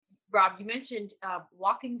Rob, you mentioned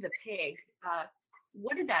walking the pig.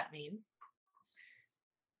 What did that mean?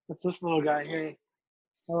 It's this little guy here,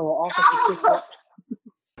 a little office assistant.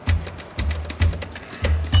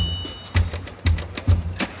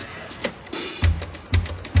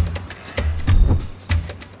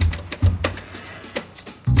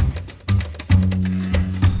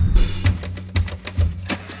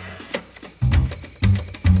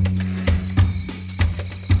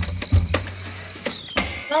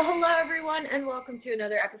 Well, hello everyone, and welcome to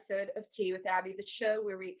another episode of Tea with Abby, the show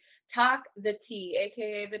where we talk the tea,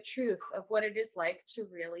 aka the truth of what it is like to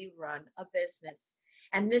really run a business.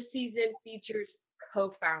 And this season features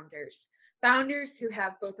co-founders, founders who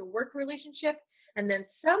have both a work relationship and then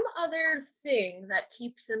some other thing that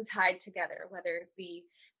keeps them tied together, whether it be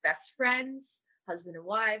best friends, husband and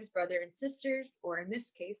wives, brother and sisters, or in this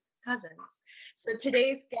case, cousins. So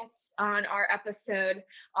today's guests on our episode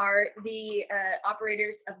are the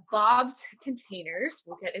operators of Bob's Containers.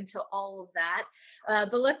 We'll get into all of that.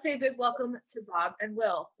 But let's say a big welcome to Bob and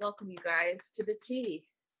Will. Welcome, you guys, to the tea.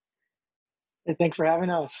 Hey, thanks for having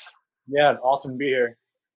us. Yeah, awesome to be here.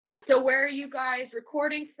 So where are you guys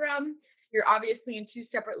recording from? You're obviously in two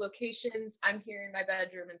separate locations. I'm here in my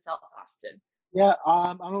bedroom in South Austin. Yeah,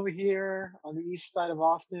 I'm over here on the east side of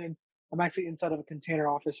Austin. I'm actually inside of a container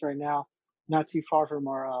office right now, not too far from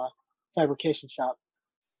our fabrication shop.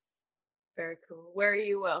 Very cool. Where are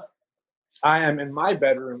you, Will? I am in my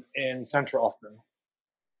bedroom in Central Austin.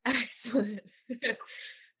 Excellent.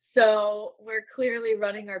 So we're clearly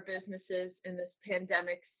running our businesses in this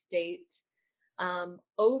pandemic state.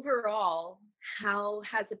 Overall, how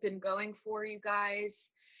has it been going for you guys?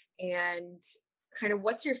 And kind of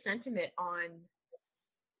what's your sentiment on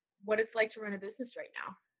what it's like to run a business right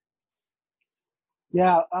now?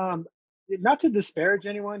 Yeah, not to disparage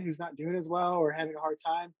anyone who's not doing as well or having a hard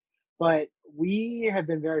time, but we have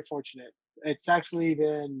been very fortunate. It's actually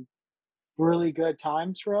been really good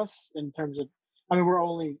times for us in terms of, we're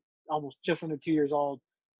only almost just under 2 years old,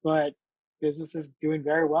 but business is doing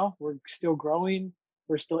very well. We're still growing.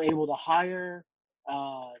 We're still able to hire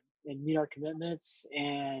and meet our commitments,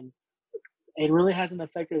 and it really hasn't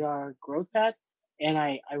affected our growth path. And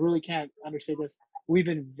I really can't understate this. We've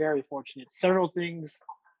been very fortunate. Several things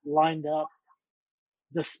lined up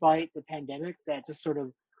despite the pandemic that just sort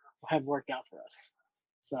of have worked out for us.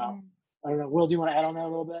 So I don't know. Will, do you want to add on that a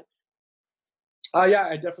little bit? Yeah,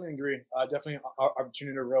 I definitely agree. Definitely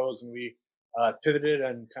opportunity arose and we pivoted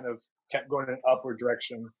and kind of kept going in an upward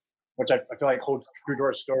direction, which I feel like holds true to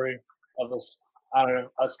our story of us,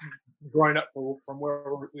 us growing up from where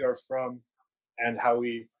we are from and how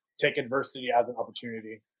we take adversity as an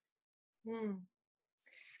opportunity.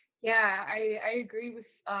 Yeah, I agree with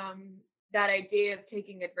that idea of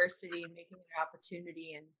taking adversity and making it an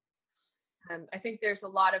opportunity. And I think there's a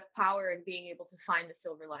lot of power in being able to find the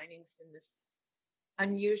silver linings in this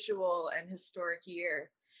unusual and historic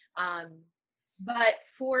year. But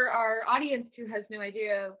for our audience who has no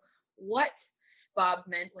idea what Bob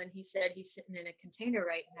meant when he said he's sitting in a container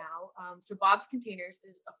right now, so Bob's Containers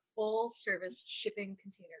is a full service shipping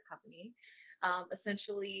container company.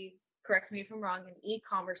 Essentially, correct me if I'm wrong, an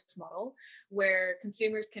e-commerce model where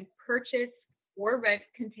consumers can purchase or rent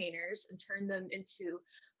containers and turn them into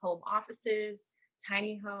home offices,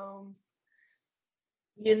 tiny homes,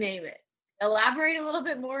 you name it. Elaborate a little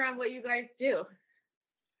bit more on what you guys do.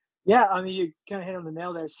 Yeah, you kind of hit on the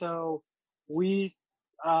nail there. So we,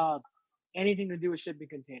 anything to do with shipping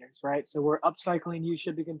containers, right? So we're upcycling used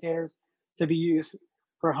shipping containers to be used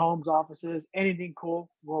for homes, offices, anything cool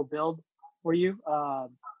we'll build for you.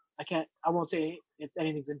 I won't say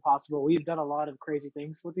anything's impossible. We've done a lot of crazy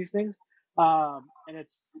things with these things. And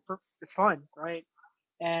it's fun, right?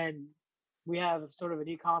 And we have sort of an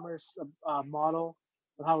e-commerce model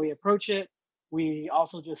of how we approach it. We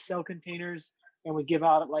also just sell containers and we give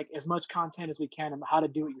out like as much content as we can on how to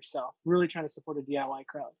do it yourself. Really trying to support a DIY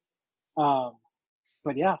crowd.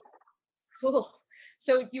 But yeah. Cool.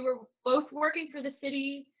 So you were both working for the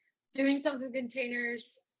city, doing something with containers,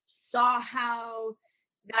 saw how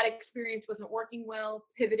that experience wasn't working well,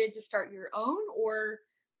 pivoted to start your own, or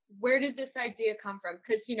where did this idea come from?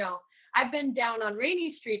 Because, I've been down on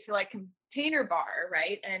Rainy Street to like Container Bar,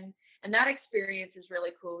 right? And that experience is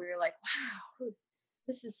really cool. We were like, wow,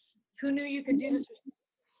 who knew you could do this?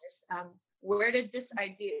 Where did this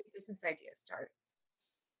business idea start?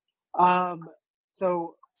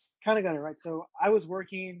 So kind of got it right. So I was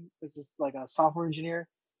working as like a software engineer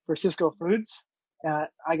for Cisco Foods.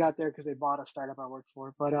 I got there because they bought a startup I worked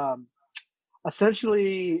for. But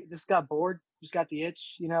essentially just got bored, just got the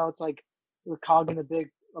itch. It's like we're cogging a big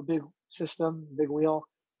system, big wheel.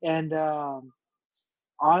 And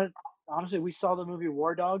hon- honestly, we saw the movie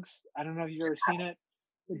War Dogs. I don't know if you've ever seen it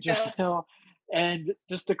with No. Jonah Hill. And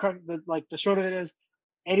just the short of it is,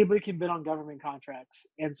 anybody can bid on government contracts.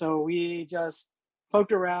 And so we just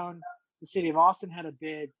poked around. The city of Austin had a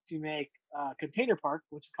bid to make Container Park,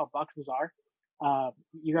 which is called Bucks Bazaar.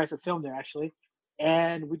 You guys have filmed there actually,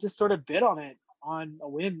 and we just sort of bid on it on a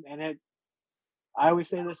whim. And I always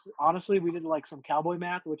say this honestly, we did like some cowboy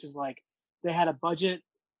math, which is like they had a budget,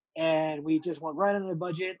 and we just went right under the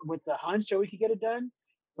budget with the hunch that we could get it done,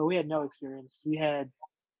 but we had no experience. We had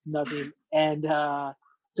nothing, and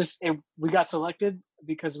we got selected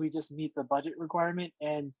because we just meet the budget requirement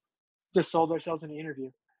and just sold ourselves in an interview,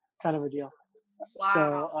 kind of a deal. Wow.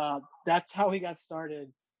 So that's how we got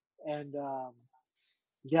started. And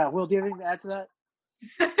yeah, Will, do you have anything to add to that?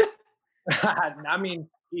 I mean,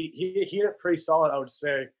 he hit it pretty solid. I would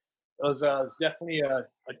say it was definitely a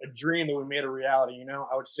dream that we made a reality. You know,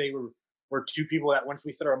 I would say we're two people that once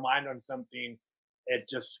we set our mind on something, it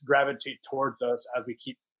just gravitates towards us as we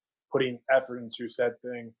keep putting effort into said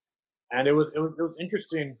thing. And it was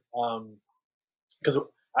interesting because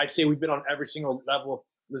I'd say we've been on every single level of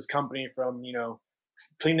this company, from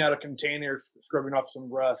cleaning out a container, scrubbing off some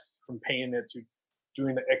rust, from painting it, to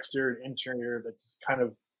doing the exterior and interior. That's kind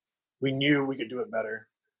of, we knew we could do it better,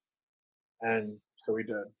 and so we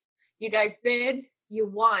did. You guys bid, you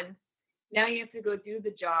won. Now you have to go do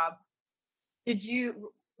the job. Did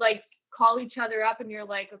you like call each other up and you're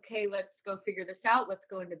like, okay, let's go figure this out. Let's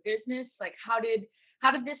go into business. Like, how did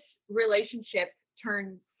this relationship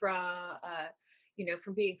turn from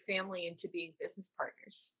from being family into being business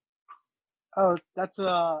partners? Oh, that's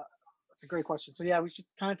a great question. So yeah, we should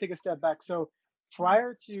kind of take a step back. So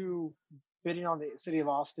prior to bidding on the City of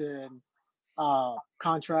Austin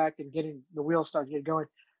contract and getting the wheels started to get going,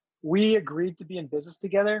 we agreed to be in business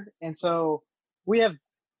together. And so we have,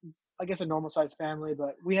 I guess, a normal sized family,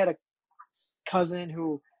 but we had a cousin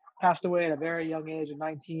who passed away at a very young age of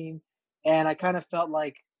 19. And I kind of felt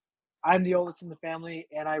like I'm the oldest in the family,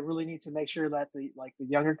 and I really need to make sure that the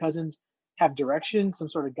younger cousins have direction, some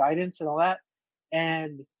sort of guidance, and all that.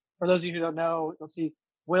 And for those of you who don't know, you'll see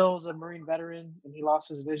Will's a Marine veteran, and he lost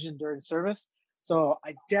his vision during service. So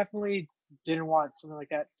I definitely didn't want something like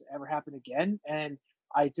that to ever happen again. And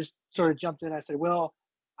I just sort of jumped in. I said, "Will,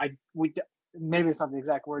 maybe it's not the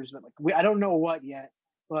exact words, but I don't know what yet,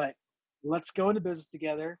 but let's go into business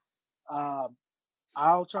together. Um,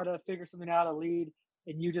 I'll try to figure something out, a lead,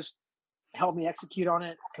 and you just help me execute on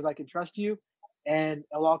it because I can trust you, and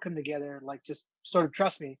it'll all come together. Like, just sort of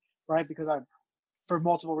trust me, right? Because for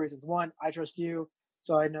multiple reasons. One, I trust you,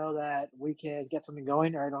 so I know that we can get something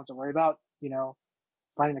going, or I don't have to worry about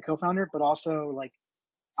finding a co-founder. But also, like,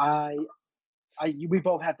 we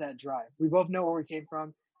both have that drive. We both know where we came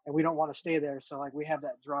from, and we don't want to stay there. So like, we have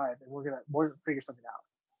that drive, and we're gonna figure something out.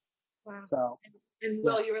 Wow. So And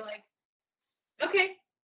Will, you were like, okay.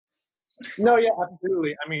 No, yeah,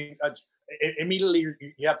 absolutely. I mean, immediately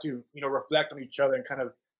you have to reflect on each other and kind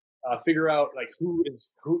of figure out like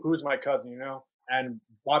who's my cousin, And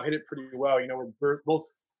Bob hit it pretty well. We're both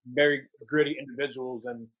very gritty individuals,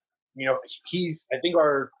 and he's, I think,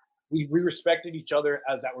 we respected each other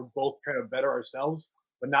as that we're both trying to better ourselves,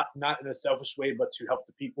 but not in a selfish way, but to help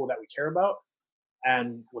the people that we care about.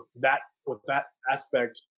 And with that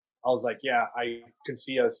aspect, I was like, yeah, I can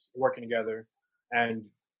see us working together. And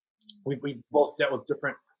we both dealt with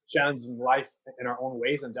different challenges in life in our own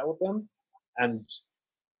ways and dealt with them. And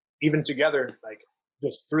even together, like,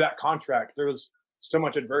 just through that contract, there was so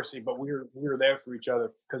much adversity, but we were there for each other,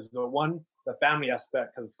 because the family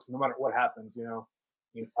aspect, because no matter what happens,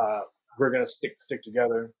 we're gonna stick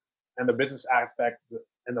together, and the business aspect,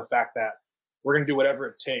 and the fact that we're gonna do whatever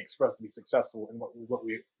it takes for us to be successful in what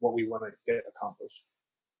we want to get accomplished.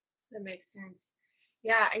 That makes sense.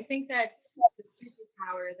 Yeah, I think that the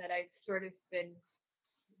superpower that I've sort of been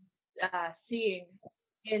seeing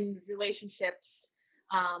in relationships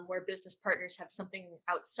where business partners have something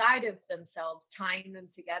outside of themselves tying them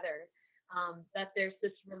together, that there's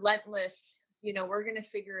this relentless, we're going to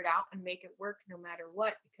figure it out and make it work no matter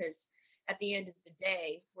what, because at the end of the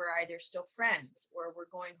day, we're either still friends, or we're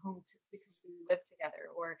going home because we live together,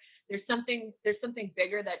 or there's something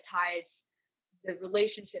bigger that ties the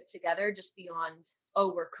relationship together just beyond,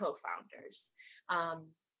 oh, we're co-founders.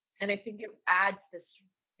 And I think it adds this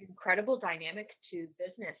incredible dynamic to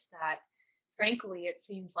business that, frankly, it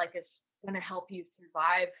seems like it's going to help you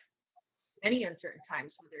survive many uncertain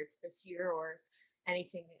times, whether it's this year or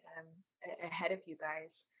anything ahead of you guys.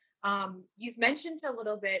 You've mentioned a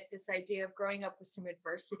little bit this idea of growing up with some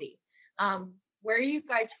adversity. Where are you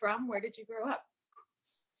guys from? Where did you grow up?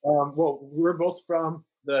 Well, we're both from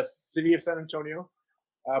the city of San Antonio.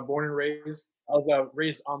 born and raised. I was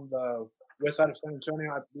raised on the west side of San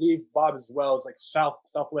Antonio. I believe Bob as well is like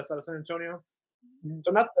southwest side of San Antonio. Mhm.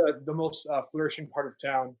 So not the most flourishing part of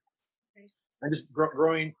town. Okay. And just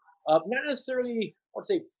growing up, not necessarily I would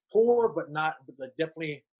say poor, but not, but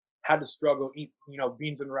definitely had to struggle. Eat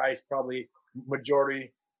beans and rice probably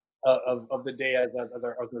majority of the day as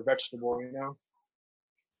our vegetable.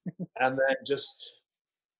 And then just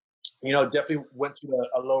definitely went to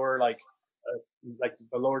a lower like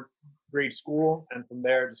the lower grade school, and from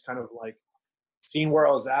there just kind of like seeing where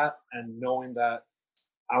I was at and knowing that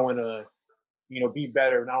I want to be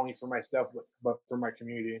better not only for myself but for my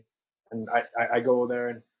community. And I go there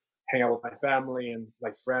and hang out with my family and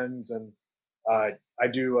my friends, and uh, I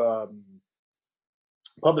do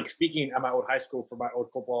public speaking at my old high school for my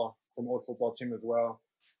old football team as well,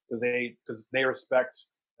 because they respect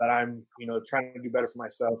that I'm trying to do better for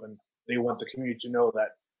myself, and they want the community to know that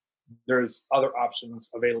there's other options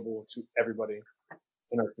available to everybody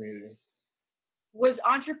in our community. Was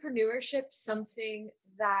entrepreneurship something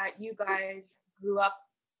that you guys grew up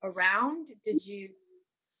around? Did you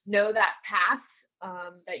know that path,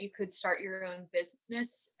 that you could start your own business,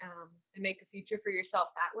 and make a future for yourself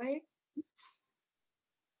that way?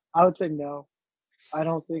 I would say no. I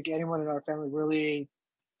don't think anyone in our family really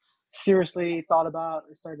seriously thought about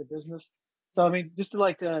or started a business. So I mean, just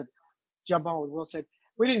to jump on what Will said,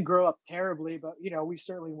 we didn't grow up terribly, but we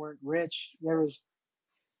certainly weren't rich.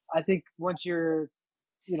 I think once you're,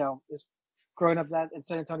 just growing up that in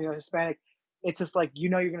San Antonio Hispanic, it's just like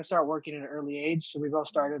you're going to start working at an early age. So we both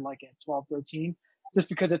started like at 12, 13, just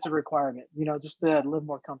because it's a requirement, just to live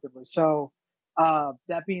more comfortably. So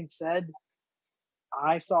that being said,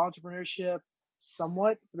 I saw entrepreneurship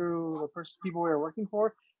somewhat through the people we were working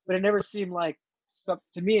for, but it never seemed like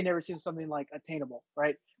to me. It never seemed something like attainable,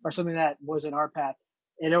 right, or something that was in our path.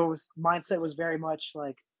 And it was mindset was very much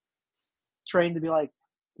like trained to be like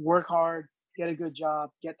work hard, get a good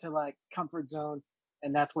job, get to like comfort zone,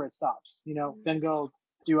 and that's where it stops. Then go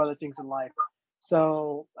do other things in life.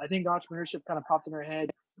 So I think entrepreneurship kind of popped in our head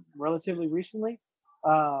relatively recently.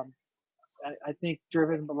 Um, I think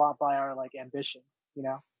driven a lot by our like ambition. You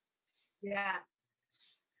know. Yeah.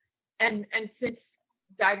 And since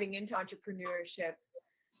diving into entrepreneurship,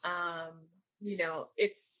 um,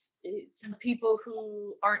 it's some people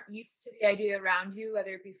who aren't used to the idea around you,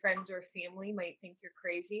 whether it be friends or family, might think you're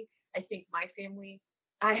crazy. I think my family,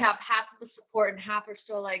 I have half of the support and half are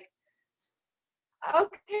still like,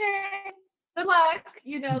 okay, good luck.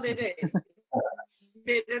 They don't know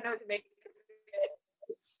what to make of it.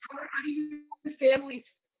 How do your families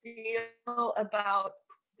feel about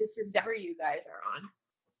this endeavor you guys are on?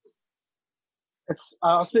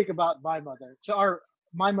 I'll speak about my mother. So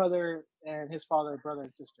my mother and his father, brother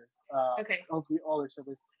and sister, Okay. older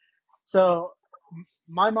siblings. So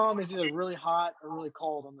my mom is either really hot or really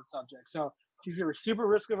cold on the subject. So she's either super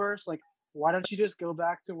risk averse, like why don't you just go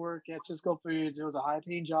back to work at Cisco Foods? It was a high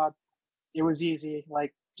paying job. It was easy,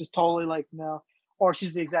 like just totally like no. Or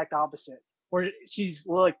she's the exact opposite, where she's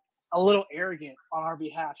like a little arrogant on our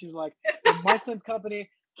behalf. She's like, well, my son's company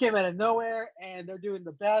came out of nowhere and they're doing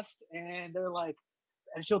the best, and they're like,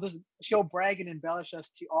 and she'll brag and embellish us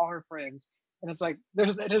to all her friends, and it's like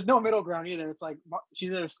there's no middle ground either. It's like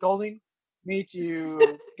she's either scolding me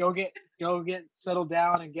to go get settled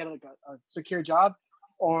down and get like a secure job,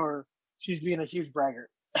 or she's being a huge braggart.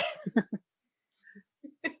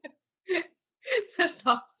 That's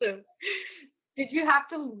awesome. Did you have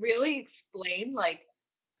to really explain like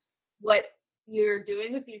what you're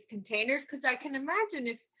doing with these containers? Because I can imagine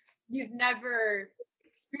if you've never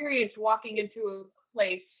experienced walking into a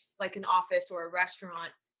place like an office or a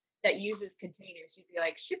restaurant that uses containers, you'd be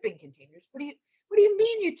like, shipping containers? What do you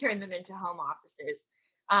mean you turn them into home offices?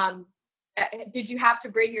 Um, did you have to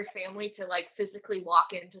bring your family to like physically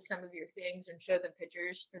walk into some of your things and show them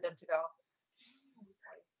pictures for them to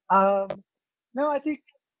go, Um, no, I think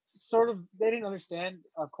sort of they didn't understand,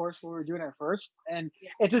 of course, what we were doing at first, and yeah,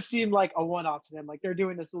 it just seemed like a one-off to them. Like they're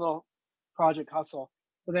doing this little project hustle,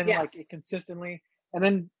 but then yeah, like it consistently, and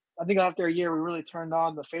then I think after a year we really turned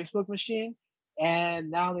on the Facebook machine, and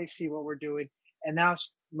now they see what we're doing, and now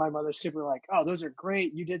my mother's super like, oh, those are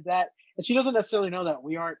great, you did that, and she doesn't necessarily know that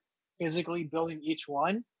we aren't physically building each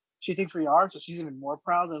one. She thinks we are, so she's even more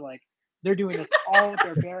proud that like they're doing this all with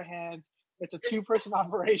their bare hands. It's a two-person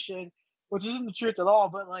operation, which isn't the truth at all,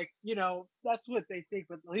 but like, that's what they think,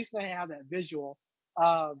 but at least they have that visual.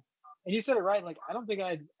 Um, and you said it right. Like, I don't think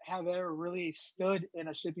I'd have ever really stood in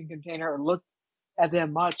a shipping container or looked at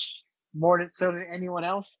them much more than so than anyone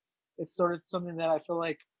else. It's sort of something that I feel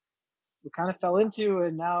like we kind of fell into,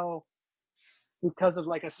 and now because of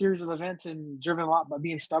like a series of events and driven a lot by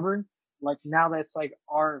being stubborn. Like now that's like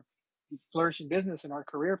our flourishing business and our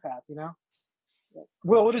career path, you know?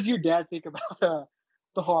 Well, what does your dad think about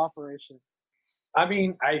the whole operation? I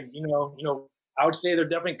mean, I would say they're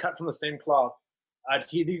definitely cut from the same cloth.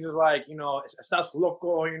 These are like, estás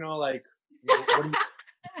loco, like, what are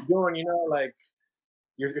you doing? Like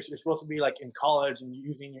you're supposed to be like in college and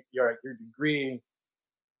using your degree,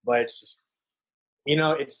 but it's just,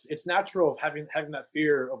 it's natural of having that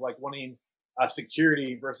fear of like wanting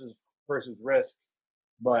security versus risk.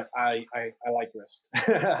 But I like risk.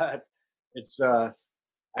 It's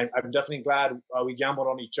I'm definitely glad we gambled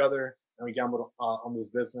on each other and we gambled on this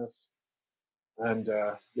business, and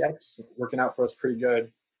yeah, it's working out for us pretty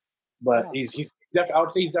good. But Yeah. I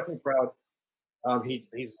would say he's definitely proud.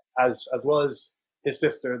 He's as well as his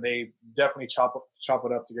sister. They definitely chop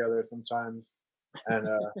it up together sometimes and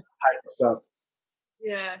hype us up.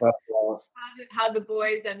 Yeah. But How the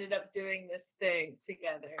boys ended up doing this thing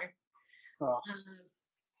together. Oh, Um,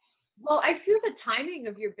 well, I feel the timing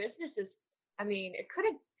of your business is, I mean, it could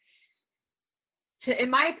have, in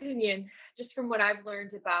my opinion, just from what I've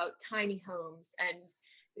learned about tiny homes and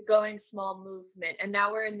the going small movement, and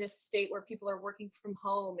now we're in this state where people are working from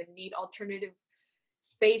home and need alternative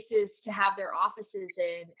spaces to have their offices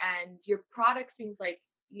in, and your product seems like,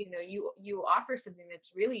 you offer something that's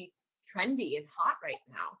really trendy and hot right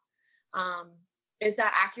now. Is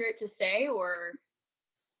that accurate to say, or?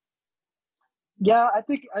 yeah, I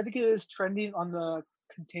think it is trending on the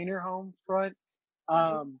container home front.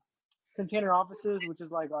 Um, Container offices, which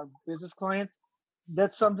is like our business clients,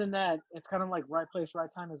 that's something that it's kind of like right place, right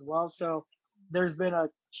time as well. So there's been a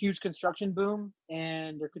huge construction boom,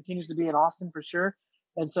 and there continues to be in Austin for sure.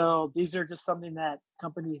 And so these are just something that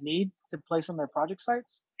companies need to place on their project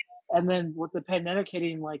sites. And then with the pandemic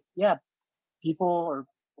hitting, like, yeah, people are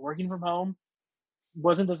working from home.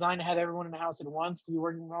 Wasn't designed to have everyone in the house at once to be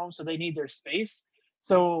working from home, so they need their space.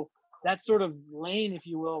 So that sort of lane, if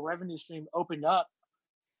you will, revenue stream opened up,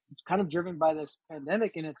 kind of driven by this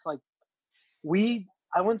pandemic. And it's like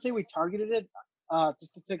I wouldn't say we targeted it.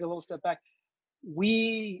 Just to take a little step back,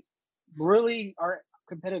 we really our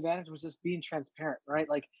competitive advantage was just being transparent, right?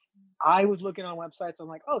 Like I was looking on websites, I'm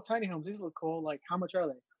like, oh, tiny homes, these look cool. Like, how much are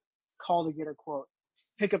they? Call to get a quote,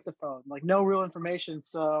 pick up the phone, like no real information.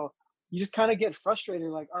 So you just kind of get frustrated,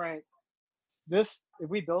 like, all right, this if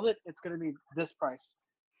we build it, it's going to be this price,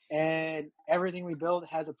 and everything we build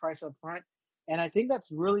has a price up front. And I think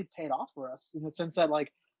that's really paid off for us in the sense that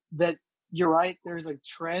like that you're right, there's a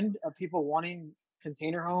trend of people wanting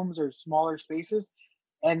container homes or smaller spaces,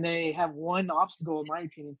 and they have one obstacle in my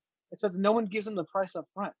opinion. It's that no one gives them the price up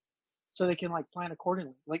front so they can like plan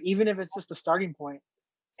accordingly, like even if it's just a starting point.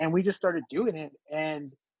 And we just started doing it,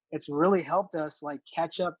 and it's really helped us like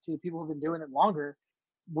catch up to people who've been doing it longer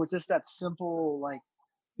with just that simple like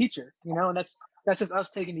feature, and that's just us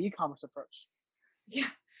taking the e-commerce approach. Yeah,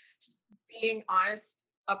 being honest,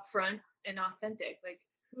 upfront, and authentic. Like,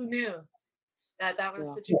 who knew that was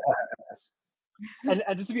Yeah. such a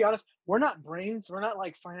And just to be honest, we're not brains, we're not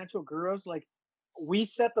like financial gurus. Like we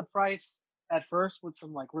set the price at first with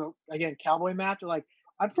some like real, again, cowboy math. We're like,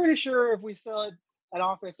 I'm pretty sure if we sell it at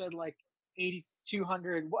office at like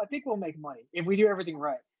 8,200, well, I think we'll make money if we do everything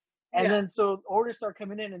right. And yeah, then so orders start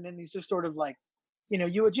coming in, and then these just sort of like,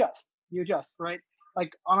 you adjust, right?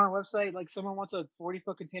 Like on our website, like someone wants a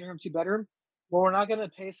 40-foot container room, 2 bedroom. Well, we're not going to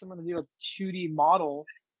pay someone to do a 2D model,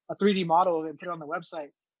 a 3D model of it and put it on the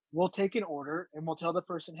website. We'll take an order and we'll tell the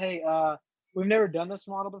person, hey, we've never done this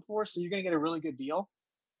model before, so you're going to get a really good deal.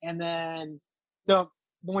 And then the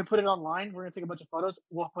when we put it online, we're going to take a bunch of photos.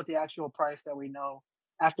 We'll put the actual price that we know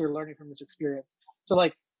after learning from this experience. So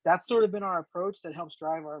like that's sort of been our approach that helps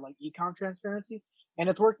drive our like ecom transparency, and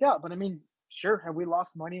it's worked out. But I mean, sure, have we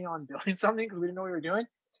lost money on building something because we didn't know what we were doing?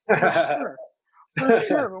 For sure, for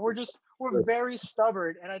sure. But we're very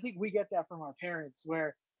stubborn, and I think we get that from our parents,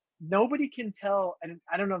 where nobody can tell. And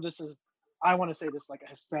I don't know if this is, I want to say this like a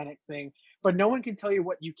Hispanic thing, but no one can tell you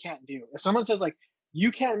what you can't do. If someone says like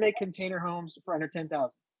you can't make container homes for under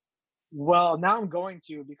 10,000, well, now I'm going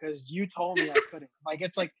to because you told me I couldn't. Like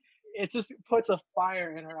it's like it just puts a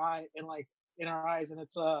fire in our eye and like in our eyes, and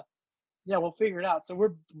it's yeah, we'll figure it out. So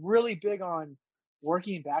we're really big on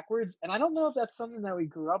working backwards. And I don't know if that's something that we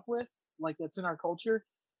grew up with, like that's in our culture,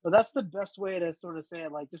 but that's the best way to sort of say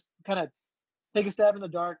it. Like just kind of take a stab in the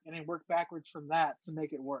dark and then work backwards from that to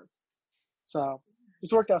make it work. So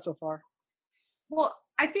it's worked out so far. well,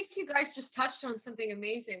 I think you guys just touched on something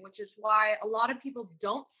amazing, which is why a lot of people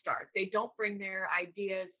don't start. They don't bring their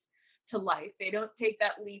ideas to life. They don't take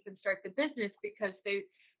that leap and start the business because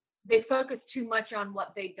they focus too much on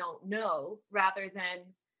what they don't know rather than,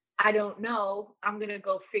 I don't know, I'm going to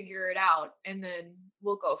go figure it out and then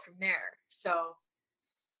we'll go from there. So,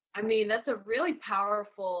 I mean, that's a really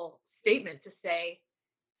powerful statement to say,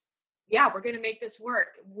 yeah, we're going to make this work.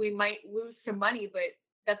 We might lose some money, but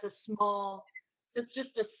that's that's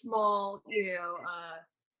just a small,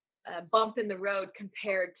 bump in the road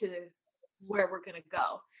compared to where we're going to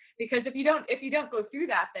go. Because if you don't go through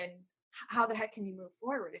that, then how the heck can you move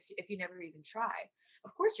forward if you never even try?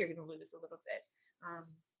 Of course, you're going to lose a little bit.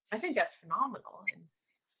 I think that's phenomenal, and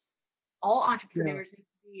all Yeah. entrepreneurs need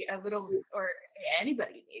to be a little, or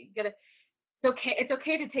anybody, you gotta. It's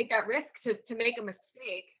okay to take that risk to make a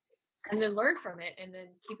mistake, and then learn from it, and then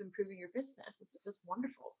keep improving your business. It's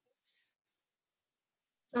wonderful,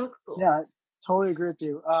 so cool. Yeah, I totally agree with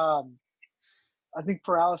you. I think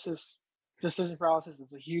decision paralysis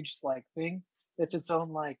is a huge like thing. It's its own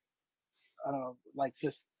like I don't know, like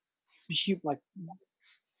just like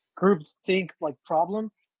group think like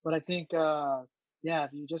problem. But I think yeah,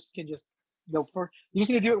 if you just can just you just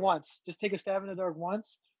need to do it once. Just take a stab in the dark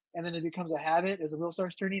once, and then it becomes a habit as the wheel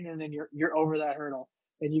starts turning, and then you're over that hurdle,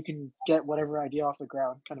 and you can get whatever idea off the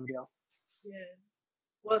ground, kind of deal. Yeah.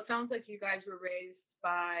 Well, it sounds like you guys were raised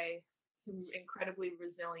by some incredibly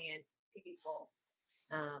resilient people,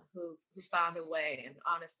 who found a way. And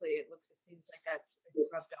honestly, it seems like that's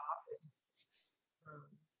rubbed off. And, um,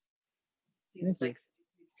 seems Thank you. like such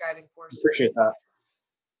a huge driving force for you. Appreciate that.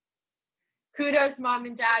 Kudos, mom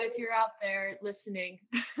and dad, if you're out there listening.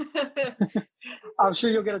 I'm sure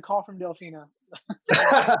you'll get a call from Delphina.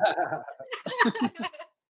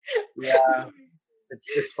 Yeah,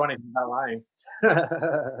 it's funny. I'm not lying.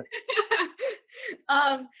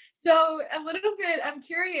 So a little bit, I'm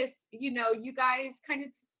curious, you guys kind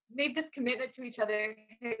of made this commitment to each other.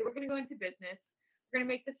 Hey, we're going to go into business. We're going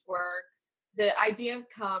to make this work. The idea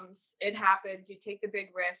comes, it happens. You take the big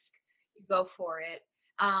risk, you go for it.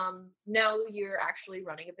 Now you're actually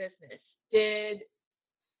running a business. Did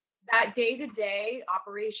that day-to-day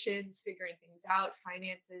operations, figuring things out,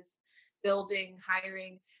 finances, building,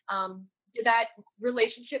 hiring, did that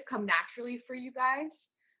relationship come naturally for you guys?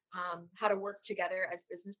 How to work together as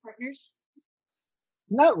business partners?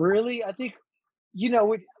 Not really. I think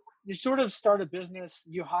when you sort of start a business,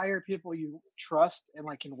 you hire people you trust and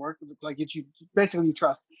like can work with, like you basically you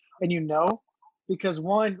trust and because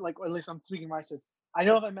one, like at least I'm speaking myself. I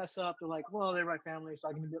know if I mess up, they're like, well, they're my family, so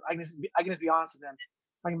I can just be honest with them.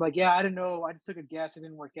 I can be like, yeah, I didn't know, I just took a guess, it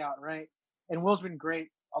didn't work out, right? And Will's been great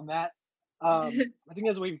on that. I think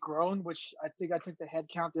as we've grown, which I think I took the head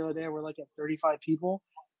count the other day, we're like at 35 people.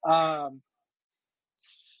 Um,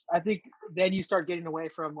 I think then you start getting away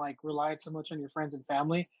from like relying so much on your friends and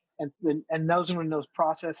family, and those are when those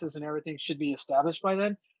processes and everything should be established by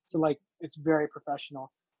then. So like it's very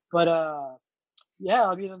professional. But yeah,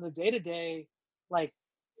 I mean on the day to day, like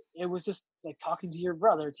it was just like talking to your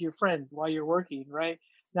brother, to your friend while you're working, right?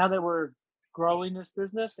 Now that we're growing this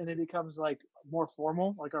business and it becomes like more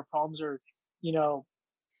formal, like our problems are, you know,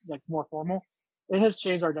 like more formal, it has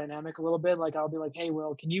changed our dynamic a little bit. Like I'll be like, hey,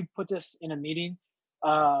 Will, can you put this in a meeting?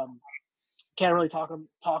 Um, can't really talk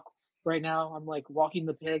right now. I'm like walking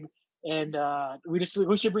the pig, and we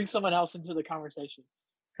should bring someone else into the conversation,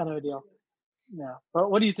 kind of a deal. Yeah.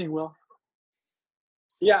 But what do you think, Will?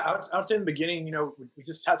 Yeah, I would say in the beginning, we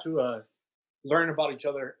just had to learn about each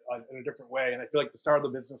other in a different way, and I feel like the start of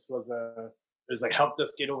the business was like helped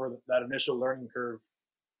us get over that initial learning curve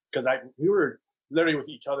because we were literally with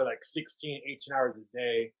each other like 16, 18 hours a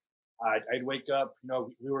day. I'd wake up,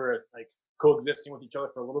 we were like coexisting with each other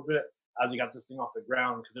for a little bit as we got this thing off the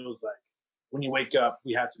ground because it was like when you wake up,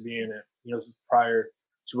 we had to be in it. This is prior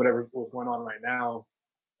to whatever was going on right now,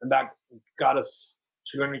 and that got us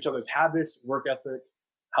to learn each other's habits, work ethic,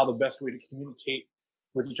 how the best way to communicate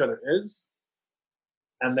with each other is,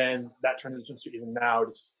 and then that transitions to even now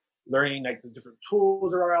just learning like the different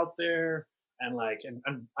tools that are out there and like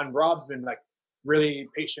and Rob's been like really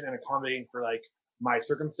patient and accommodating for like my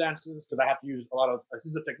circumstances because I have to use a lot of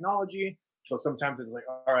assistive technology. So sometimes it's like,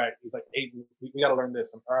 all right, he's like, hey, we got to learn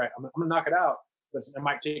this. All right, I'm gonna knock it out, but it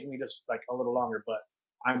might take me just like a little longer. But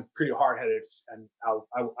I'm pretty hard headed, and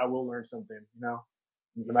I will learn something, no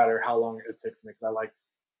matter how long it takes me, because I like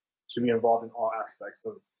to be involved in all aspects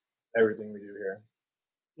of everything we do here.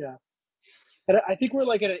 Yeah. And I think we're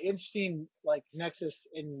like at an interesting like nexus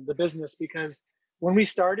in the business because when we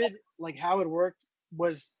started, like how it worked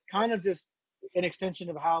was kind of just an extension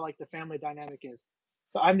of how like the family dynamic is.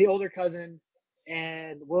 So I'm the older cousin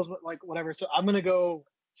and Will's like whatever. So I'm gonna go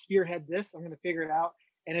spearhead this. I'm gonna figure it out.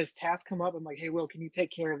 And as tasks come up, I'm like, hey Will, can you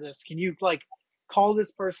take care of this? Can you like call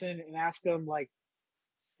this person and ask them like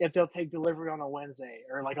if they'll take delivery on a Wednesday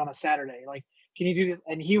or like on a Saturday. Like, can you do this?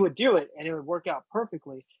 And he would do it, and it would work out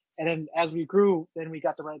perfectly. And then as we grew, then we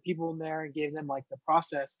got the right people in there and gave them like the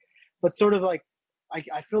process. But sort of like,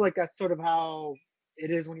 I feel like that's sort of how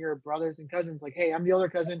it is when you're brothers and cousins. Like, hey, I'm the older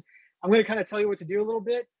cousin. I'm going to kind of tell you what to do a little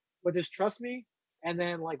bit, but just trust me. And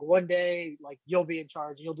then like one day, like you'll be in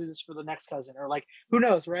charge and you'll do this for the next cousin, or like who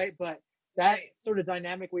knows, right? But that Right. sort of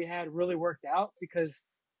dynamic we had really worked out because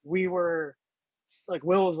we were like,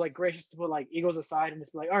 Will was like gracious to put like egos aside and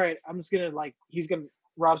just be like, all right, I'm just gonna like, he's gonna,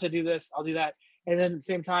 Rob said do this, I'll do that. And then at the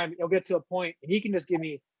same time, he'll get to a point and he can just give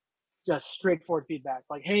me just straightforward feedback,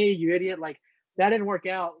 like, hey, you idiot, like that didn't work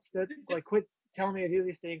out. So, like, quit telling me to do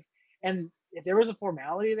these things. And if there was a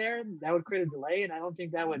formality there, that would create a delay, and I don't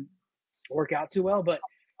think that would work out too well. But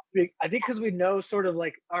I think because we know sort of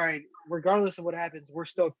like, all right, regardless of what happens, we're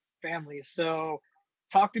still family. So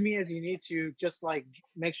talk to me as you need to, just like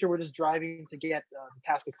make sure we're just driving to get the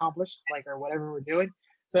task accomplished, like, or whatever we're doing.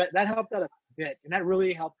 So that helped out a bit, and that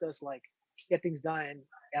really helped us like get things done.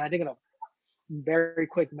 And I think in a very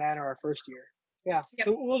quick manner our first year. Yeah. Yep.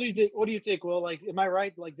 So what do you think? What do you think? Will, like, am I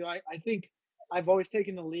right? Like, I think I've always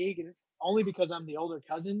taken the league, and only because I'm the older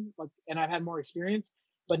cousin, like, and I've had more experience.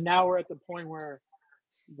 But now we're at the point where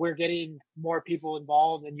we're getting more people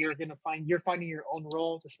involved, and you're finding your own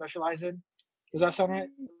role to specialize in. Does that sound right?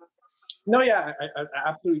 No, yeah, I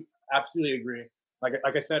absolutely agree. Like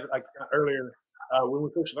I said like earlier, when we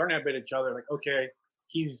first learned about each other, like okay,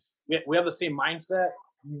 we have the same mindset.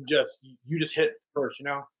 You just hit first,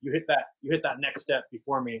 you hit that next step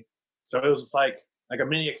before me. So it was just like a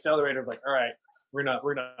mini accelerator of like, all right, we're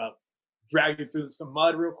gonna drag you through some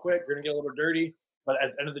mud real quick. You're gonna get a little dirty, but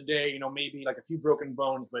at the end of the day, maybe like a few broken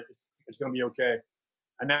bones, but it's gonna be okay.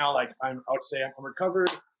 And now like I would say I'm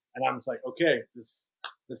recovered, and I'm just like, okay, this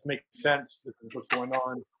makes sense. This is what's going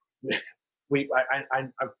on.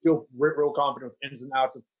 I feel real confident with ins and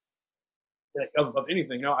outs of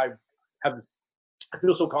anything. Have this. I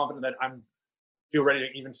feel so confident that I'm feel ready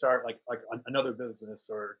to even start like another business,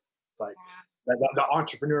 or like the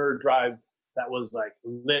entrepreneur drive that was like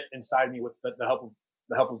lit inside me with the help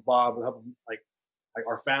of Bob, the help of like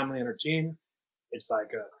our family and our team. It's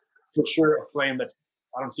like for sure a flame that's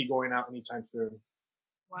I don't see going out anytime soon.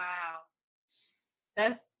 Wow.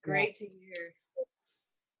 That's Yeah. great to hear.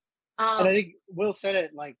 And I think Will said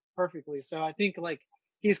it like perfectly. So I think like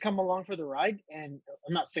he's come along for the ride, and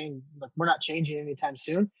I'm not saying like we're not changing anytime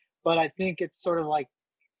soon, but I think it's sort of like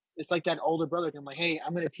it's like that older brother thing. Like, hey,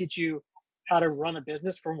 I'm going to teach you how to run a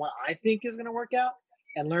business from what I think is going to work out,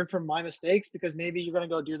 and learn from my mistakes, because maybe you're going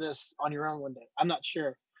to go do this on your own one day. I'm not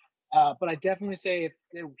sure, but I definitely say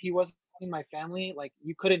if he wasn't in my family, like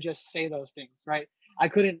you couldn't just say those things, right? I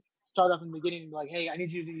couldn't start off in the beginning and be like, hey, I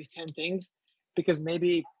need you to do these 10 things, because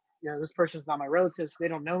maybe this person's not my relatives, they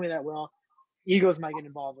don't know me that well. Egos might get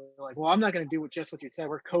involved. They're like, well, I'm not going to do just what you said.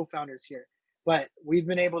 We're co-founders here, but we've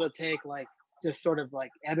been able to take like just sort of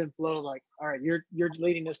like ebb and flow. Like, all right, you're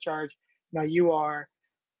leading this charge, now you are,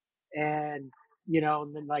 and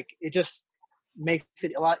and then like it just makes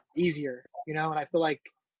it a lot easier. And I feel like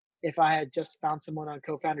if I had just found someone on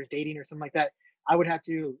co-founders dating or something like that, I would have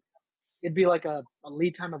to. It'd be like a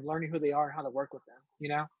lead time of learning who they are and how to work with them.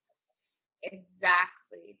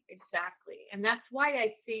 Exactly. And that's why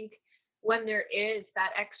I think when there is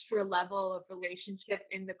that extra level of relationship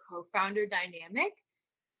in the co-founder dynamic,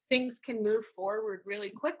 things can move forward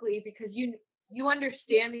really quickly, because you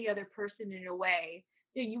understand the other person in a way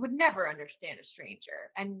that you would never understand a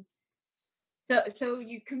stranger. And so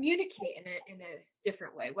you communicate in a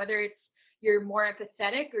different way, whether it's you're more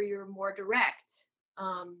empathetic or you're more direct.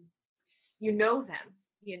 You know them,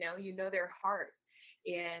 you know their heart.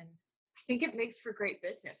 And I think it makes for great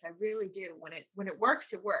business. I really do. When it works,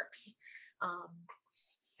 it works.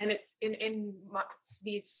 And it's in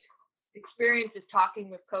these experiences talking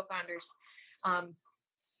with co-founders,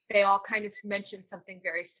 they all kind of mention something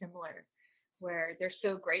very similar, where they're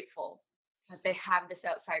so grateful that they have this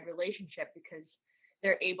outside relationship, because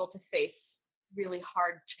they're able to face really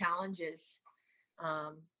hard challenges.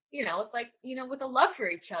 It's like, with a love for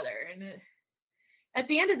each other. And at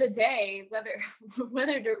the end of the day,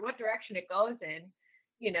 what direction it goes in,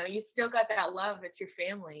 you still got that love. It's your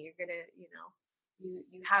family. You're gonna,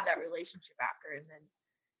 you have that relationship after, and then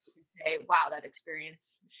you can say, wow, that experience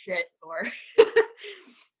shit, or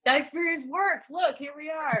that experience worked. Look, here we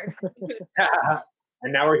are.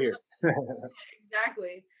 And now we're here.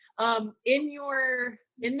 Exactly.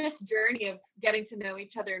 In this journey of getting to know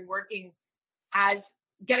each other and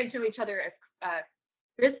getting to know each other as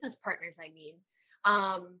business partners, I mean,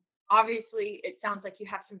 obviously it sounds like you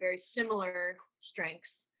have some very similar strengths.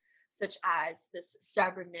 such as this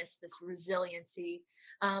stubbornness, this resiliency.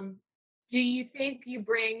 Do you think you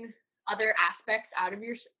bring other aspects out of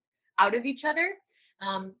each other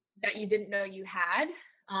that you didn't know you had?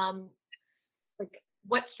 Like,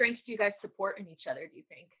 what strengths do you guys support in each other? Do you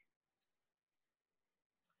think?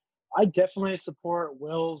 I definitely support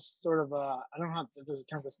Will's sort of I don't know if there's a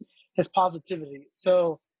term for this, his positivity.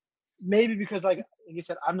 So maybe because like you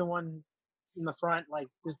said, I'm the one in the front, like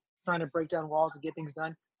just trying to break down walls and get things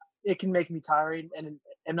done. It can make me tired, and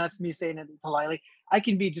that's me saying it politely. I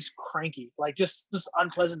can be just cranky, like just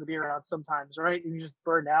unpleasant to be around sometimes, right? And you just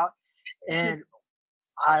burn out. And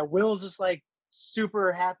I Will's just like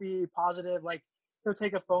super happy, positive. Like he'll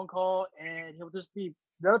take a phone call and he'll just be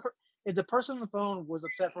the other. If the person on the phone was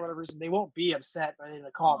upset for whatever reason, they won't be upset by the end of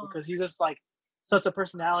the call Oh, because he's just like such a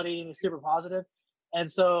personality and he's super positive.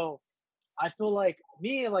 And so I feel like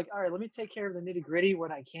me, like, all right, let me take care of the nitty gritty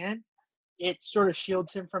when I can. It sort of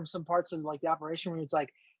shields him from some parts of like the operation where it's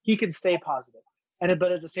like he can stay positive.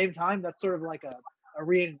 But at the same time, that's sort of like a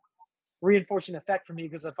reinforcing effect for me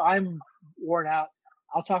because if I'm worn out,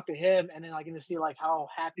 I'll talk to him and then I get to see like how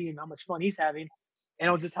happy and how much fun he's having, and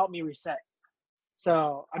it'll just help me reset.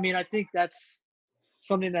 So I mean, I think that's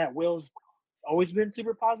something that Will's always been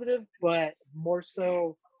super positive, but more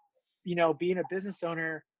so, being a business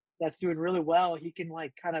owner that's doing really well, he can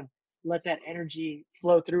like kind of let that energy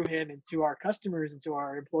flow through him into our customers, into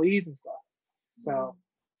our employees and stuff. So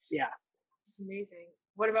yeah. amazing.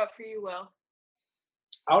 What about for you, Will?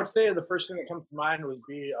 I would say the first thing that comes to mind would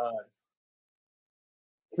be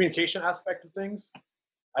communication aspect of things.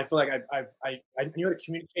 I feel like I knew how to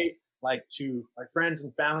communicate like to my friends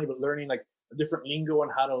and family, but learning like a different lingo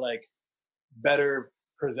and how to like better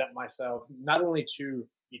present myself, not only to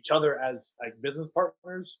each other as like business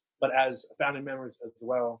partners, but as family members as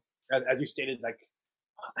well. As you stated, like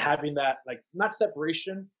having that like not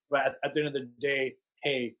separation, but at the end of the day,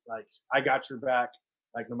 hey, like I got your back,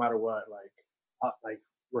 like no matter what, like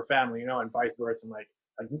we're family, and vice versa. And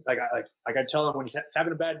I tell him when he's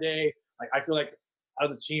having a bad day, like I feel like out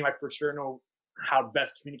of the team, I for sure know how to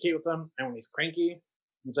best communicate with him. And when he's cranky,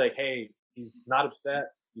 he's like, hey, he's not upset.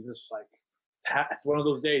 He's just like, it's one of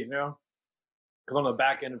those days, Because on the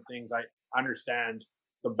back end of things, I understand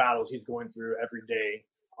the battles he's going through every day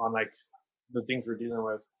on like the things we're dealing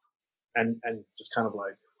with, and just kind of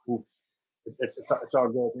like, oof, it's all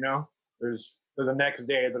good, There's a next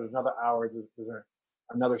day, there's another hour, there's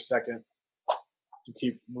another second to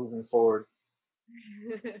keep moving forward,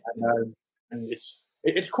 and it's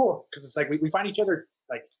cool because it's like we find each other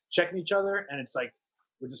like checking each other, and it's like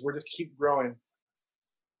we're just keep growing.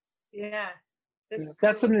 Yeah, that's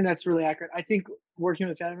That's cool. something that's really accurate. I think working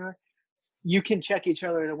with a family member, you can check each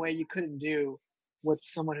other in a way you couldn't do with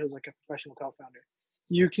someone who's like a professional co-founder.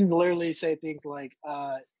 You can literally say things like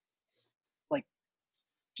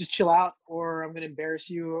just chill out, or I'm gonna embarrass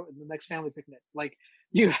you in the next family picnic. Like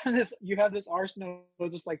you have this arsenal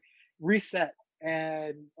of just like reset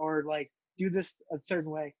or like do this a certain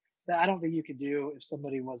way that I don't think you could do if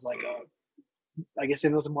somebody was like I guess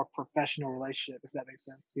it was a more professional relationship, if that makes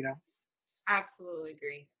sense. Absolutely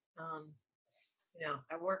agree. Um,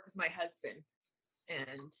 I work with my husband,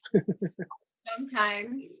 and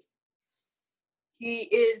sometimes he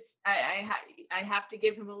is. I have to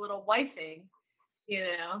give him a little wifing,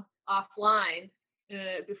 offline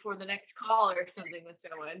before the next call or something with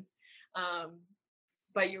someone. Um,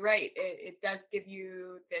 but you're right. It does give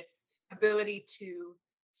you this ability to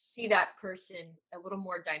see that person a little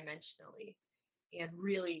more dimensionally and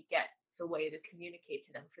really get the way to communicate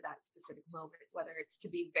to them for that specific moment, whether it's to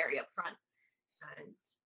be very upfront and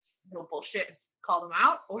no bullshit, call them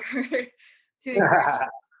out, or to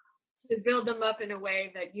to build them up in a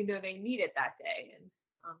way that they need it that day, and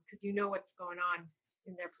because what's going on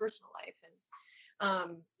in their personal life.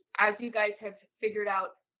 And as you guys have figured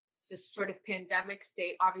out this sort of pandemic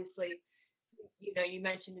state, obviously, you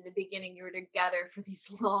mentioned in the beginning you were together for these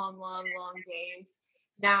long, long, long days.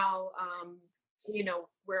 Now,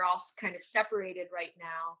 we're all kind of separated right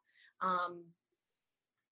now.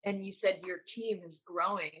 And you said your team is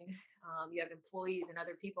growing. You have employees and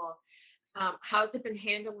other people. How's it been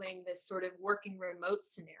handling this sort of working remote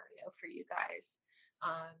scenario for you guys?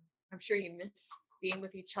 I'm sure you miss being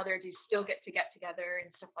with each other. Do you still get together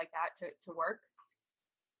and stuff like that to work?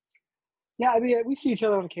 Yeah, I mean, we see each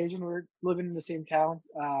other on occasion. We're living in the same town.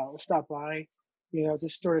 We'll stop by,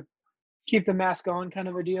 just sort of keep the mask on kind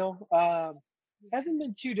of a deal. Hasn't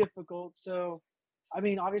been too difficult. So, I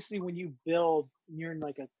mean, obviously when you build, you're in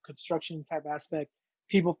like a construction type aspect,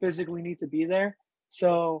 people physically need to be there.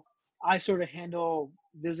 So I sort of handle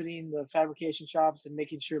visiting the fabrication shops and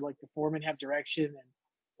making sure like the foremen have direction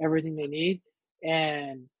everything they need.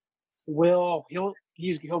 And he'll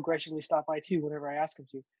graciously stop by too whenever I ask him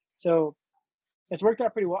to. So it's worked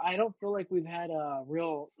out pretty well. I don't feel like we've had a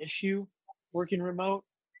real issue working remote.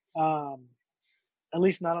 Um, at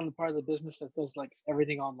least not on the part of the business that does like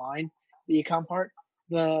everything online, the ecom part.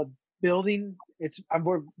 The building,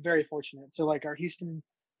 we're very fortunate. So like our Houston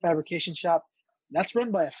fabrication shop, that's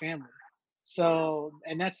run by a family. So,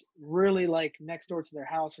 and that's really like next door to their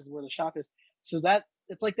house is where the shop is. So that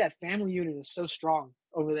it's like that family unit is so strong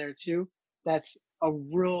over there too. That's a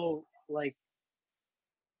real like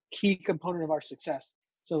key component of our success.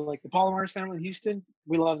 So like the Palomars family in Houston,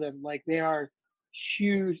 we love them. Like they are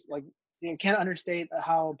huge. Like you can't understate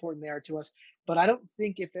how important they are to us. But I don't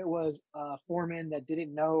think if it was a foreman that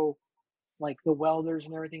didn't know like the welders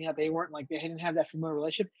and everything that they weren't like they didn't have that familiar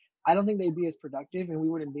relationship, I don't think they'd be as productive and we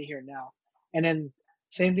wouldn't be here now. And then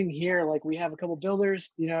same thing here. Like we have a couple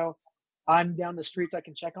builders, I'm down the streets, I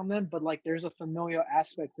can check on them, but like there's a familial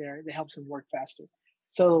aspect there that helps them work faster.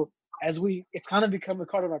 So it's kind of become a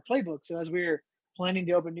part of our playbook. So as we're planning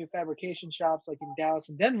to open new fabrication shops like in Dallas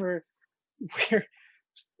and Denver, we're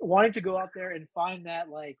wanting to go out there and find that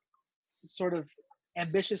like sort of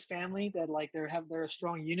ambitious family that like they're a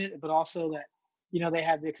strong unit, but also that they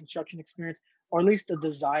have the construction experience or at least the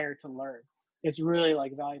desire to learn. It's really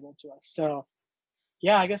like valuable to us. So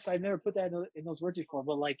yeah, I guess I've never put that in those words before,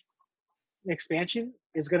 but like expansion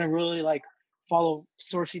is going to really like follow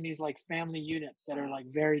sourcing these like family units that are like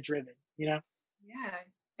very driven. Yeah,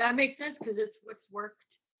 that makes sense because it's what's worked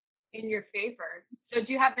in your favor. So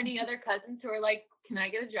do you have any other cousins who are like, can I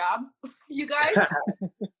get a job? You guys?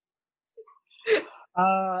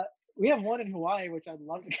 We have one in Hawaii, which I'd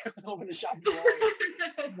love to go open a shop in Hawaii.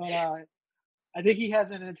 But I think he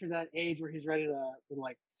hasn't entered that age where he's ready to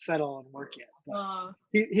like settle and work yet.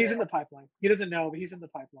 He's in the pipeline. He doesn't know, but he's in the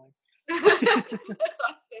pipeline.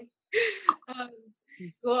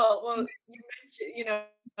 Well, you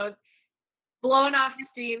mentioned, blowing off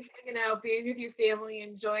steam, hanging out, being with your family,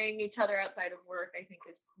 enjoying each other outside of work, I think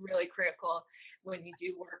is really critical when you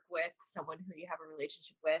do work with someone who you have a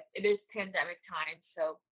relationship with. It is pandemic time,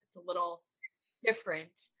 so it's a little different.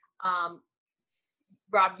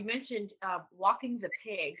 Rob, you mentioned walking the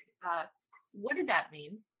pig. What did that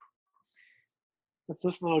mean? It's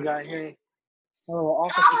this little guy here, a little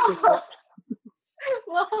office assistant.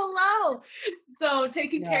 Well, hello. So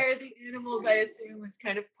taking care of the animals, I assume, is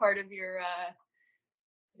kind of part of your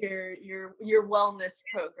wellness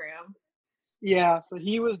program. Yeah, so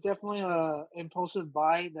he was definitely a impulsive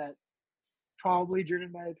buy that probably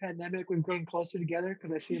driven by the pandemic. We've grown closer together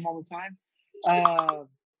because I see him all the time.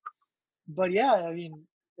 But yeah, I mean,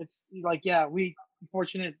 it's like, we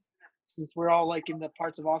fortunate since we're all like in the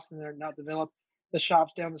parts of Austin that are not developed. The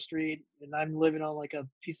shop's down the street, and I'm living on like a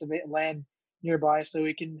piece of land nearby, so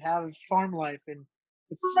we can have farm life. And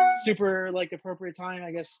it's super like appropriate time,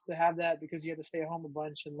 I guess, to have that because you have to stay at home a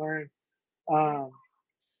bunch and learn. And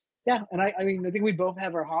I mean, I think we both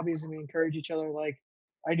have our hobbies and we encourage each other. Like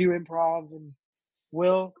I do improv, and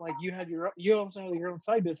Will, like you also have your own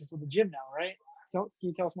side business with the gym now, right? So can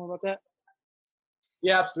you tell us more about that?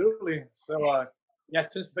 Yeah, absolutely. So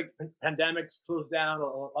since the pandemics closed down, a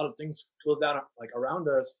lot of things closed down like around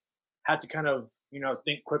us. Had to kind of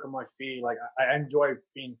think quick on my feet. Like I enjoy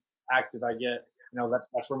being active. I get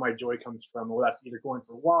that's where my joy comes from. Well, that's either going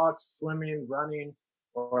for walks, swimming, running,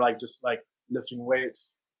 or like just like lifting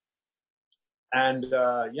weights. And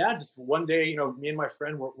just one day, me and my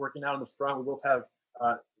friend were working out in the front. We both have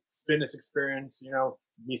fitness experience.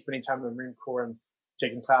 Me spending time in the Marine Corps and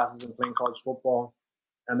taking classes and playing college football.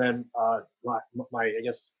 And then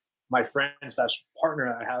my friend /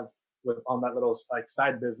 partner I have on that little like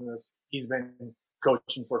side business, he's been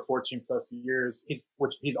coaching for 14 plus years.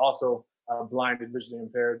 He's also blind and visually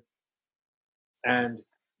impaired. And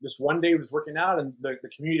just one day he was working out, and the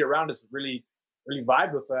community around us really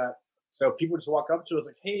vibed with that. So people just walk up to us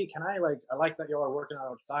like, hey, can I like that y'all are working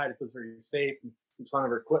out outside. It feels very safe. It's ton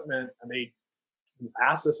of equipment, and they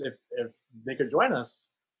asked us if they could join us.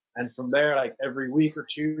 And from there, like every week or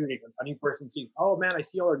two, a new person sees, oh man, I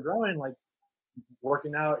see y'all are growing, like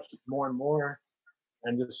working out more and more.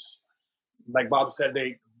 And just like Bob said,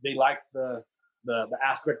 they like the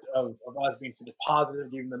aspect of us being such a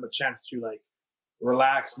positive, giving them a chance to like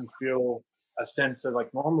relax and feel a sense of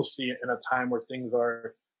like normalcy in a time where things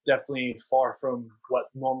are definitely far from what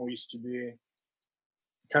normal used to be.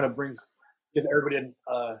 Kind of gives everybody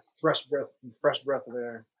a fresh breath of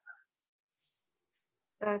air.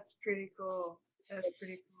 That's pretty cool.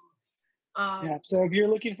 So if you're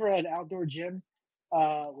looking for an outdoor gym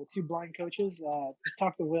with two blind coaches, just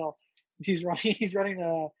talk to Will. He's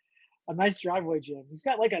running a nice driveway gym. He's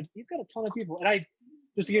got a ton of people, and I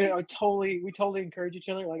just we totally encourage each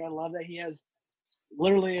other. Like I love that he has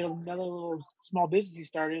literally another little small business he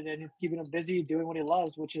started, and it's keeping him busy doing what he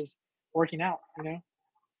loves, which is working out. Yeah,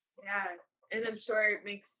 and I'm sure it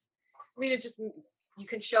makes. I mean, it just you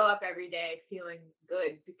can show up every day feeling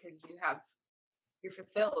good because you're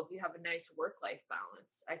fulfilled. You have a nice work-life balance.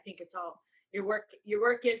 I think it's all your work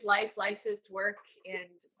is life is work,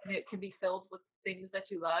 and it can be filled with things that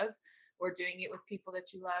you love or doing it with people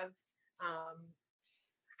that you love.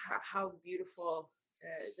 How beautiful.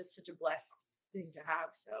 That's such a blessed thing to have.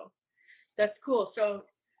 So that's cool. So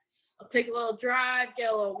I'll take a little drive,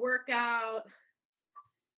 get a little workout,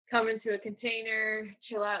 come into a container,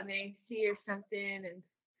 chill out in the AC or something, and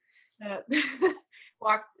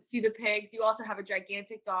see the pigs. You also have a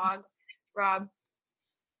gigantic dog, Rob.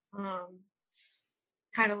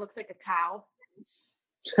 Kind of looks like a cow.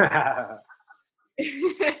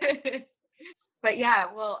 But yeah,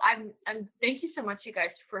 well, I'm thank you so much, you guys,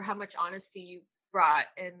 for how much honesty you brought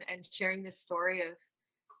and sharing this story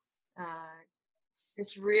of this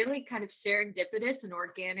really kind of serendipitous and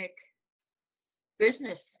organic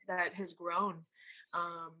business that has grown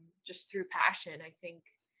just through passion. I think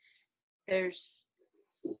there's,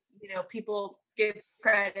 people give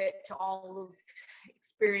credit to all of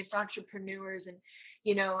experienced entrepreneurs, and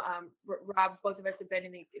Rob, both of us have been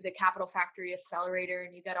in the Capital Factory Accelerator,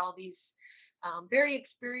 and you got all these very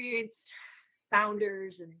experienced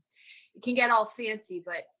founders, and it can get all fancy,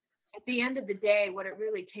 but at the end of the day, what it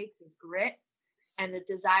really takes is grit and the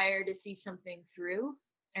desire to see something through.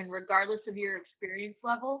 And regardless of your experience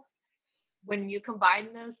level, when you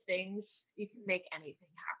combine those things, you can make anything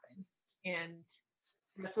happen. And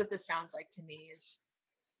that's what this sounds like to me. Is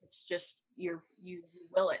it's just you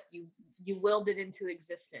will it. You willed it into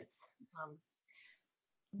existence.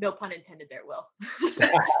 No pun intended there, Will.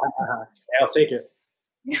 I'll take it.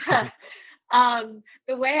 Yeah.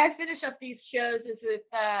 The way I finish up these shows is with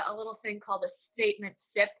a little thing called a statement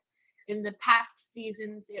sip. In the past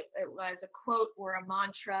seasons, it was a quote or a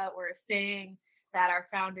mantra or a saying that our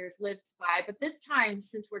founders lived by. But this time,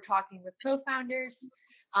 since we're talking with co-founders,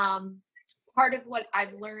 part of what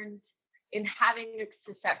I've learned in having a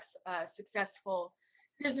successful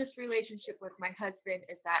business relationship with my husband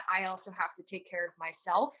is that I also have to take care of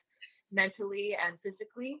myself mentally and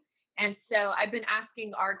physically. And so I've been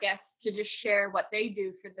asking our guests to just share what they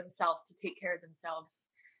do for themselves to take care of themselves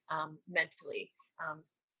mentally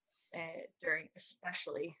during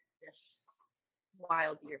especially this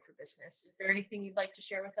wild year for business. Is there anything you'd like to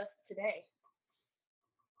share with us today?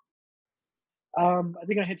 I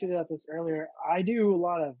think I hinted at this earlier. I do a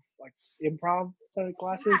lot of like improv sort of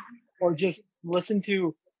classes, or just listen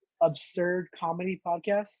to absurd comedy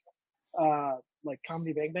podcasts, like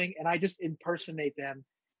Comedy Bang Bang, and I just impersonate them,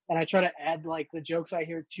 and I try to add like the jokes I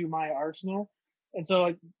hear to my arsenal. And so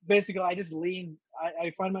like, basically, I just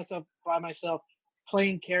I find myself by myself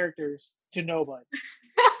playing characters to nobody.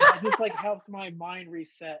 It just like helps my mind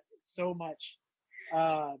reset so much,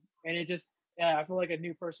 and it just I feel like a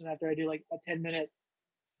new person after I do like a 10-minute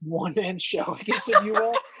one-man show, I guess, if you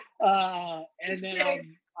will. And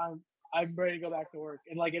then I'm ready to go back to work,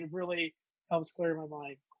 and like it really helps clear my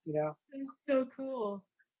mind. That's so cool.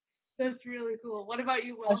 That's really cool. What about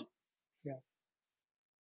you, Will?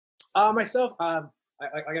 Myself,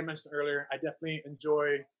 like I mentioned earlier, I definitely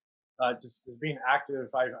enjoy just being active.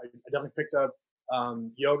 I definitely picked up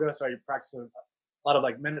yoga, so I practice a lot of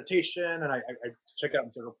like meditation, and I check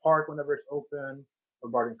out Central Park whenever it's open, or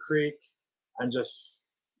Barton Creek, and just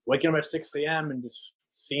waking up at 6 a.m. and just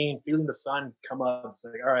feeling the sun come up. It's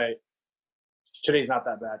like, all right, today's not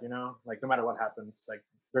that bad, like no matter what happens, like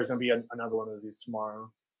there's gonna be another one of these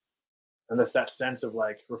tomorrow. And there's that sense of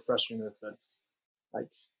like refreshingness that's like,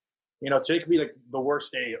 today could be like the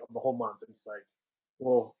worst day of the whole month, and it's like,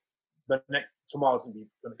 well, tomorrow's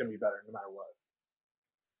gonna be better no matter what.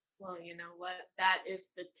 Well, you know what? That is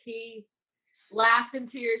the tea. Laughing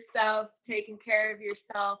to yourself, taking care of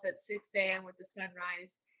yourself at 6 a.m. with the sunrise.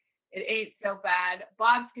 It ain't so bad.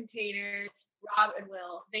 Bob's Containers, Rob and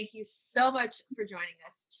Will, thank you so much for joining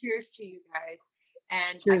us. Cheers to you guys.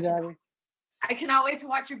 And cheers, Abby. I cannot wait to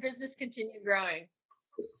watch your business continue growing.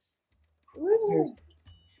 Cheers.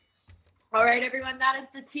 All right, everyone, that is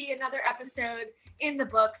the tea. Another episode in the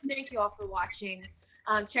books. Thank you all for watching.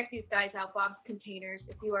 Check these guys out, Bob's Containers,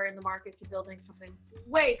 if you are in the market to building something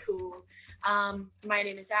way cool. My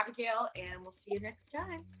name is Abigail, and we'll see you next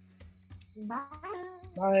time. Bye.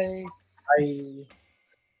 Bye. Bye.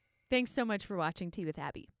 Thanks so much for watching Tea with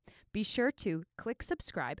Abby. Be sure to click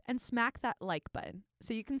subscribe and smack that like button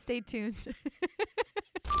so you can stay tuned.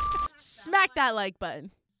 Smack that like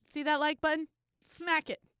button. See that like button? Smack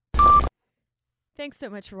it. Thanks so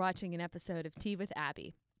much for watching an episode of Tea with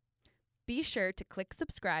Abby. Be sure to click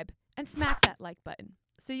subscribe and smack that like button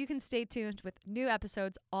so you can stay tuned with new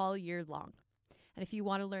episodes all year long. And if you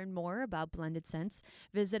want to learn more about Blended Scents,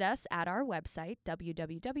 visit us at our website,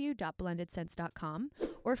 www.blendedsense.com,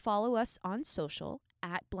 or follow us on social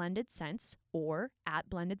at Blended Scents or at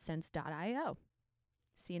BlendedScents.io.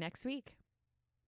 See you next week.